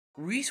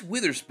Reese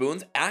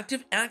Witherspoon's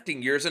active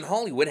acting years in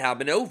Hollywood have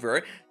been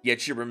over, yet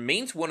she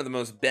remains one of the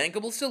most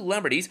bankable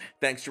celebrities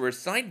thanks to her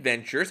side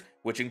ventures,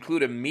 which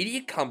include a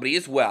media company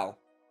as well.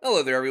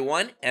 Hello there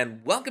everyone,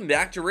 and welcome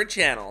back to our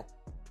channel.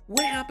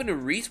 What happened to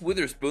Reese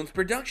Witherspoon's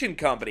production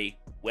company?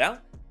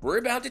 Well, we're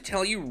about to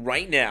tell you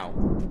right now.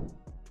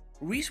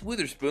 Reese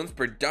Witherspoon's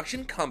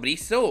production company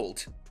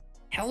sold.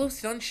 Hello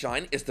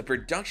Sunshine is the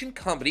production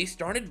company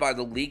started by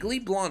the Legally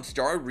Blonde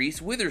star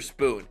Reese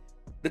Witherspoon.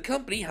 The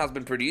company has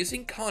been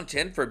producing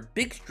content for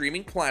big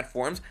streaming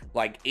platforms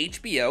like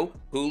HBO,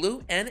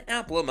 Hulu, and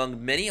Apple,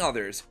 among many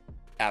others.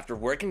 After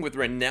working with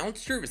renowned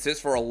services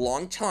for a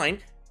long time,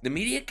 the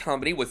media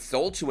company was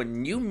sold to a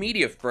new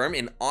media firm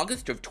in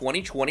August of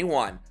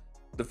 2021.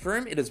 The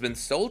firm it has been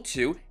sold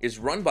to is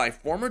run by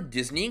former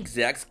Disney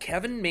execs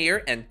Kevin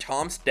Mayer and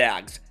Tom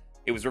Staggs.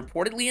 It was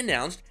reportedly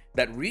announced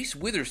that Reese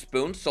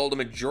Witherspoon sold a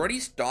majority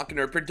stock in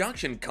her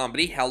production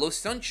company Hello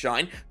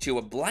Sunshine to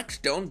a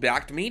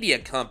Blackstone-backed media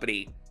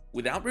company.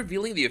 Without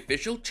revealing the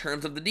official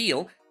terms of the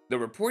deal, the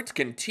reports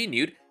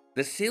continued,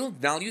 the sale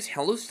values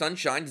Hello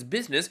Sunshine's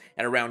business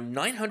at around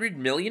 $900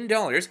 million,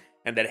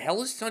 and that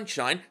Hello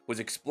Sunshine was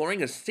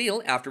exploring a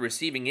sale after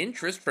receiving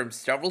interest from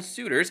several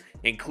suitors,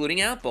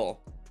 including Apple.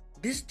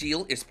 This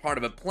deal is part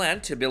of a plan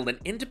to build an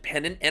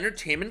independent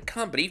entertainment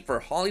company for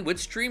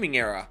Hollywood's streaming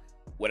era.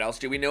 What else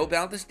do we know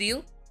about this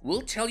deal?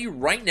 We'll tell you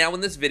right now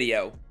in this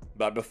video.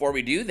 But before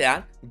we do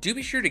that, do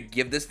be sure to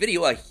give this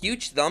video a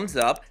huge thumbs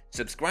up,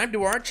 subscribe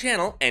to our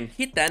channel, and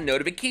hit that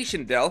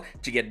notification bell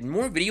to get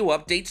more video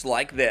updates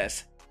like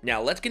this.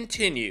 Now let's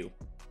continue.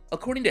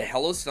 According to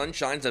Hello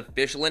Sunshine's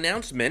official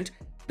announcement,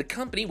 the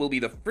company will be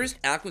the first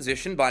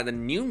acquisition by the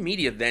new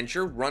media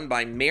venture run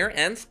by Mayer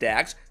and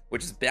Staggs,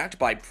 which is backed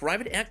by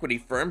private equity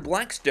firm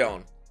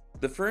Blackstone.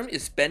 The firm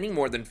is spending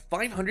more than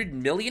 $500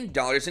 million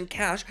in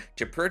cash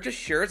to purchase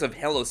shares of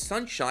Hello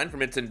Sunshine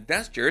from its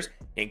investors,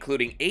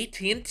 including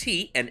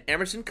AT&T and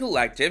Emerson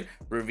Collective,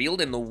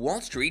 revealed in the Wall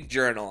Street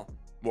Journal.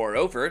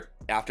 Moreover,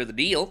 after the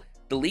deal,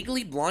 the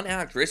Legally Blonde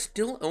actress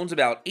still owns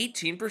about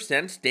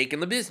 18% stake in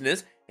the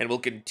business and will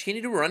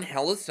continue to run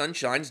Hello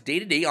Sunshine's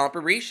day-to-day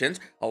operations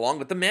along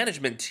with the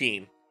management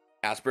team.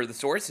 As per the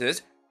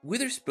sources,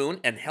 Witherspoon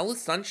and Hello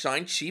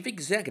Sunshine chief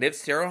executive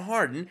Sarah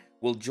Hardin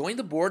will join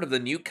the board of the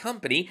new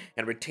company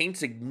and retain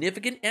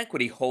significant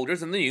equity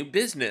holders in the new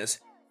business.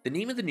 The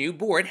name of the new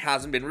board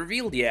hasn't been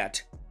revealed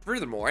yet.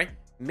 Furthermore,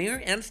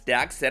 Mayer and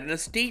Staggs said in a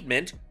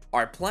statement,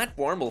 "Our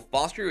platform will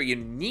foster a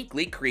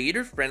uniquely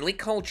creator-friendly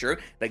culture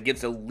that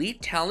gives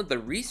elite talent the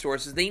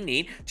resources they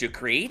need to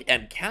create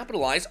and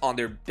capitalize on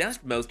their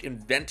best, most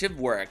inventive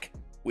work.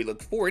 We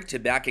look forward to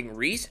backing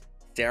Reese,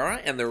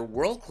 Sarah, and their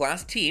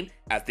world-class team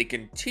as they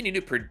continue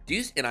to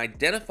produce and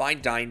identify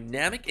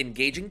dynamic,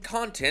 engaging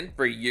content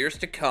for years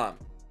to come."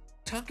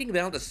 Talking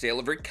about the sale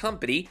of her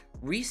company,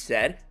 Reese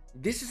said,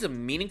 "This is a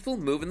meaningful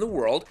move in the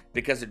world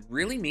because it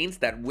really means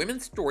that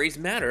women's stories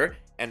matter,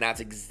 and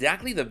that's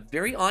exactly the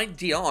very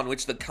idea on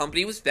which the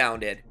company was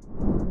founded."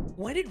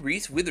 Why did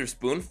Reese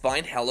Witherspoon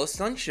find Hello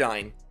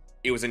Sunshine?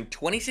 It was in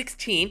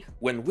 2016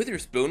 when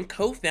Witherspoon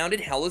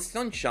co-founded Hello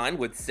Sunshine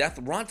with Seth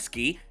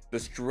Rotsky, the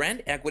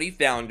Strand Equity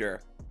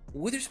founder.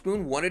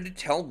 Witherspoon wanted to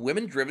tell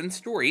women-driven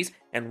stories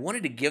and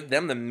wanted to give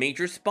them the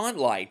major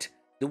spotlight.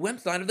 The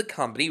website of the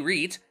company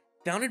reads,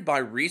 "Founded by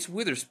Reese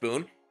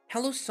Witherspoon,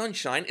 Hello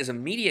Sunshine is a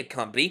media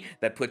company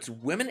that puts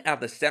women at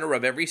the center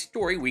of every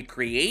story we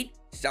create,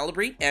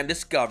 celebrate, and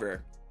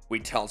discover. We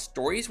tell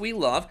stories we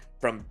love,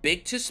 from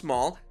big to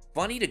small,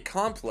 funny to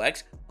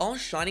complex, all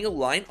shining a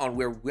light on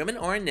where women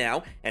are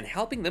now and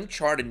helping them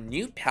chart a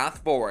new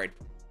path forward.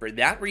 For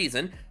that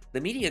reason, the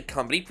media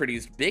company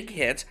produced big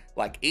hits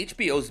like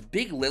HBO's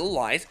Big Little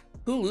Lies,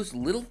 Hulu's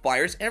Little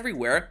Fires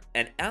Everywhere,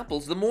 and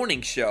Apple's The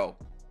Morning Show.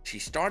 She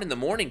starred in The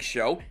Morning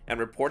Show and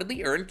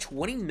reportedly earned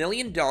 $20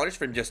 million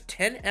from just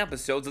 10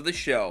 episodes of the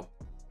show.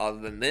 Other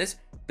than this,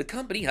 the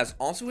company has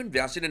also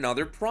invested in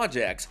other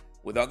projects.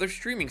 With other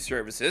streaming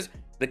services,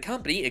 the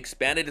company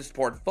expanded its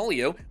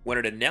portfolio when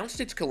it announced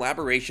its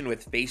collaboration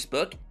with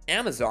Facebook,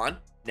 Amazon,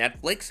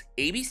 Netflix,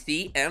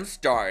 ABC, and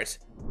Starz.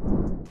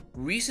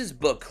 Reese's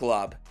Book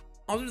Club.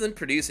 Other than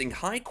producing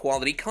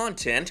high-quality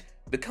content,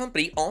 the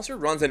company also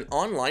runs an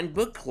online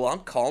book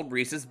club called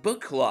Reese's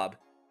Book Club.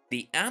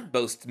 The app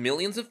boasts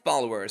millions of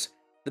followers.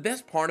 The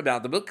best part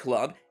about the book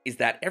club is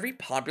that every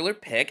popular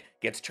pick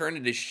gets turned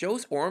into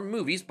shows or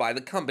movies by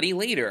the company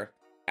later.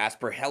 As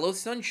per Hello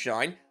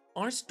Sunshine,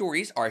 our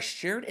stories are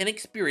shared and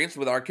experienced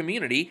with our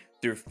community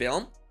through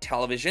film,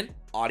 television,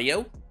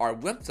 audio, our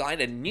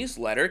website and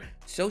newsletter,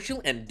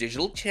 social and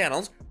digital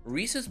channels,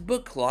 Reese's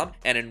Book Club,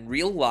 and in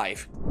real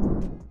life."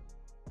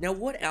 Now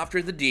what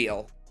after the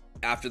deal?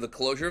 After the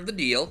closure of the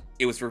deal,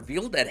 it was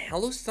revealed that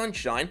Hello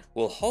Sunshine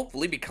will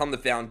hopefully become the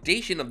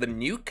foundation of the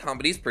new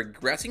company's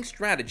progressing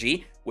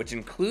strategy, which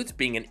includes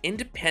being an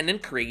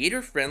independent,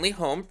 creator-friendly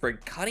home for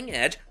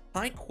cutting-edge,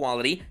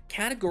 high-quality,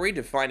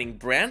 category-defining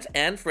brands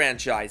and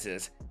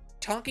franchises.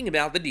 Talking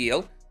about the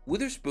deal,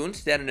 Witherspoon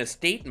said in a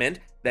statement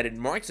that it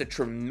marks a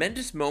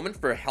tremendous moment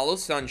for Hello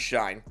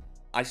Sunshine.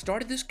 I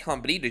started this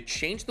company to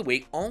change the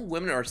way all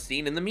women are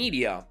seen in the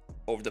media.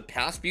 Over the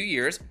past few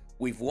years,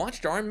 we've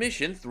watched our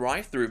mission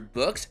thrive through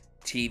books,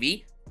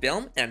 TV,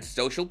 film, and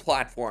social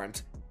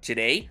platforms.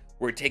 Today,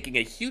 we're taking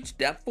a huge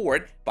step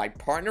forward by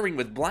partnering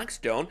with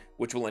Blackstone,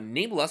 which will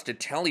enable us to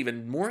tell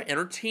even more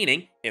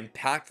entertaining,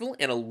 impactful,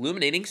 and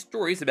illuminating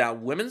stories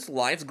about women's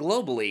lives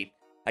globally.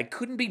 I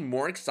couldn't be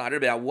more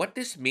excited about what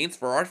this means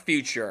for our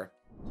future.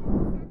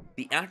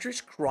 The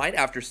actress cried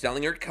after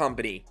selling her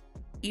company.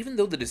 Even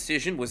though the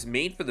decision was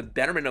made for the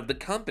betterment of the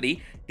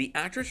company, the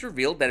actress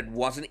revealed that it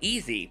wasn't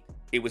easy.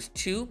 It was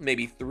 2,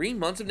 maybe 3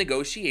 months of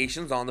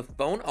negotiations on the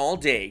phone all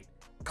day.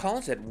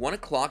 Calls at 1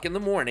 o'clock in the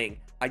morning.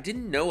 I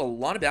didn't know a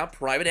lot about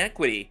private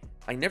equity.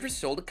 I never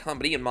sold a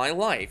company in my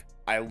life.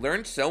 I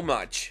learned so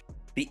much.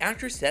 The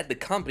actress said the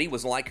company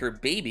was like her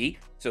baby,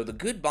 so the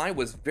goodbye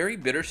was very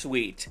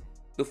bittersweet.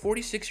 The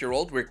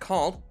 46-year-old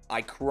recalled,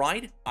 I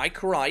cried,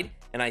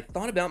 and I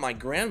thought about my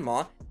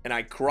grandma, and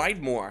I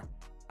cried more.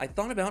 I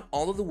thought about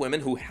all of the women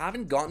who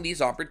haven't gotten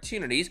these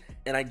opportunities,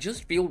 and I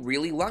just feel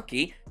really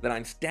lucky that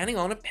I'm standing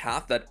on a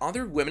path that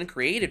other women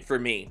created for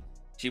me.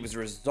 She was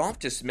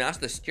resolved to smash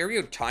the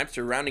stereotypes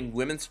surrounding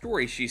women's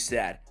stories, she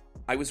said.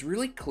 I was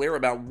really clear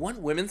about what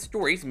women's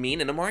stories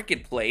mean in a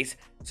marketplace,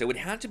 so it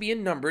had to be a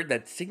number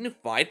that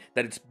signified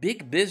that it's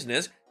big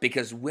business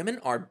because women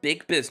are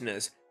big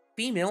business.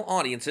 Female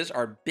audiences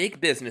are big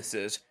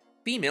businesses.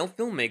 Female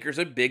filmmakers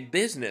are big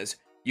business.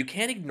 You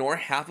can't ignore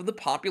half of the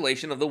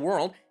population of the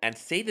world and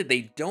say that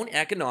they don't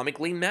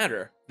economically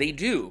matter. They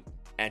do.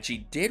 And she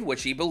did what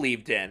she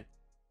believed in.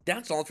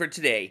 That's all for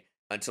today.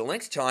 Until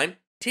next time,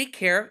 take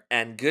care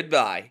and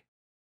goodbye.